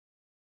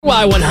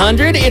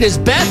Y100, it is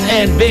Beth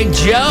and Big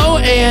Joe,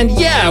 and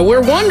yeah, we're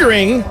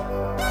wondering,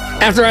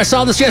 after I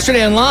saw this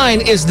yesterday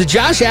online, is the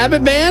Josh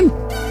Abbott band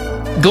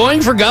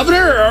going for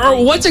governor,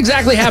 or what's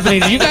exactly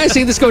happening? Did you guys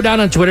see this go down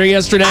on Twitter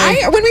yesterday?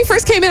 When we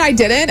first came in, I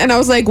didn't, and I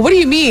was like, what do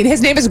you mean?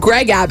 His name is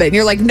Greg Abbott. And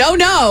you're like,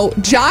 no,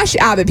 Josh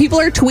Abbott. People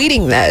are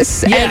tweeting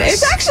this, Yes. and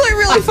it's actually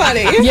really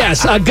funny.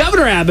 Yes,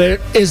 Governor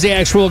Abbott is the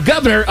actual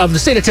governor of the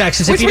state of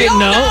Texas. Which if you we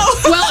didn't all know.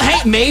 Well,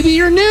 hey, maybe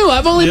you're new.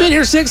 I've only been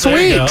here 6 There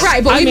you weeks. go.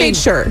 Right, but we made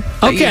sure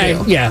that you Okay,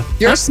 knew. yeah.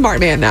 You're a smart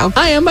man now.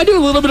 I am. I do a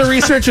little bit of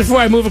research before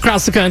I move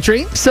across the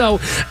country. So,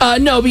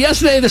 no, but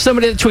yesterday there's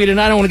somebody that tweeted,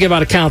 and I don't want to give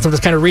out accounts. I'm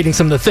just kind of reading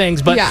some of the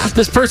things. But Yeah.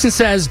 this person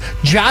says,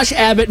 Josh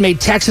Abbott made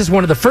Texas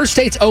one of the first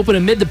states open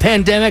amid the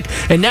pandemic,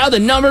 and now the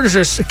numbers are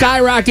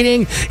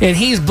skyrocketing, and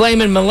he's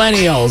blaming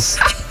millennials.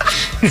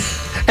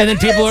 And then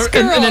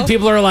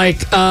people are like,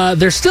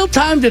 there's still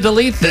time to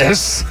delete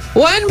this.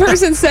 One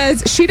person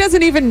says she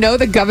doesn't even know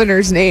the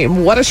governor's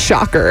name. What a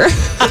shocker.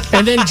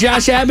 And then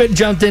Josh Abbott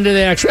jumped into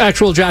the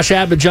actual Josh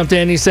Abbott jumped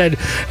in. He said,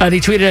 and he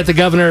tweeted at the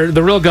governor,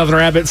 the real Governor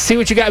Abbott, see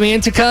what you got me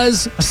into,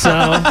 cuz?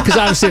 So, because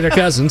obviously they're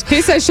cousins.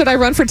 He says, should I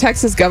run for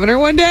Texas governor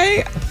one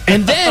day?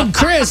 And then,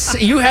 Chris,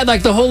 you had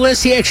like the whole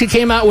list. He actually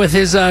came out with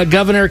his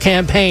governor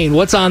campaign.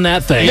 What's on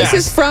that thing? Yeah.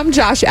 This is from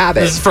Josh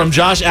Abbott. This is from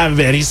Josh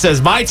Abbott. He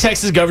says, my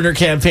Texas governor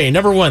campaign.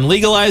 Number 1,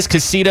 legalize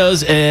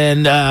casinos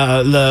and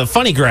the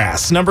funny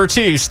grass. Number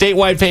 2,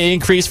 statewide pay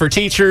increase for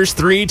teachers.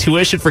 3,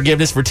 tuition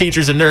forgiveness for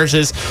teachers and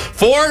nurses.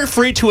 4,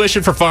 free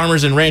tuition for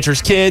farmers and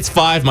ranchers' kids.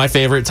 5, my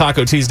favorite,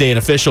 Taco Tuesday, an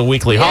official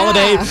weekly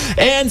holiday.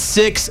 And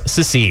 6,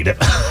 secede.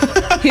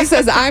 He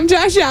says, I'm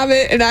Josh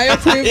Abbott, and I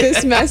approve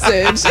this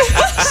message.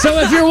 So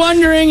if you're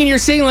wondering and you're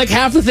seeing like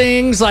half the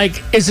things,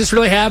 like, is this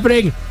really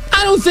happening?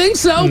 I don't think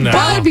so. No.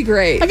 That would But be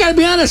great. I got to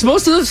be honest,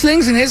 most of those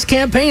things in his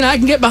campaign I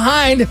can get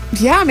behind.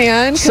 Yeah,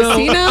 man. So-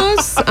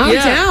 Casinos, I'm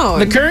Yeah, down.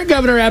 the current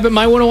Governor Abbott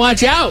might want to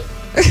watch out.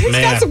 He's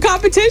Man. got some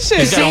competition.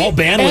 He's got a whole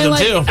band with And him,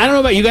 like, too. I don't know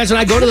about you guys, when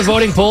I go to the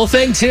voting poll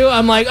thing too,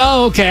 I'm like,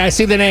 oh, okay, I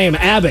see the name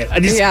Abbott. I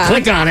just Yeah.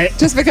 click on it.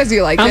 Just because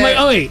you like I'm it. like,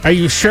 oh wait, are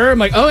you sure? I'm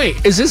like, oh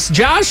wait, is this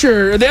Josh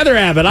or the other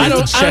Abbott? I have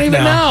don't to check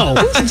even now.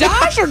 know.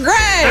 Josh or Greg?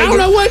 I don't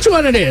know which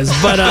one it is,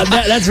 but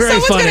that's very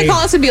Someone's funny. going to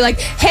call us and be like,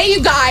 hey,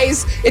 you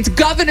guys, it's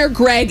Governor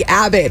Greg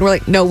Abbott. And we're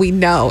like, no, we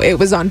know. It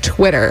was on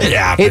Twitter. It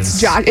happens. It's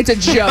Josh. It's a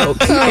joke.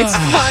 It's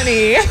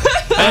funny.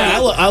 Hey,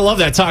 I love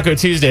that Taco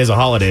Tuesday as a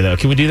holiday, though.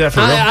 Can we do that for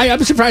real?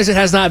 I'm surprised it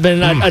has not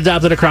been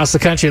adopted across the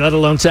country, let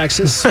alone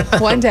Texas. All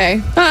One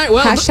day. right,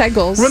 well, Hashtag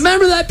goals.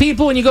 remember that,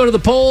 people, when you go to the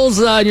polls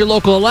in your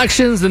local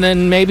elections, and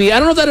then maybe, I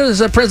don't know if that is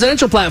a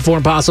presidential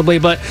platform possibly,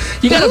 but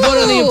you got to vote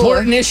on the Ooh.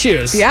 important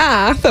issues.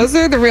 Yeah, those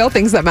are the real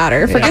things that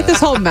matter. Forget this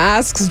whole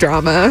masks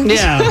drama.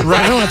 Yeah,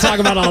 right. I don't want to talk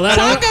about all that.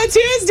 Taco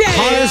Tuesday.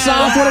 Hard or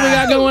soft, what do we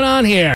got going on here?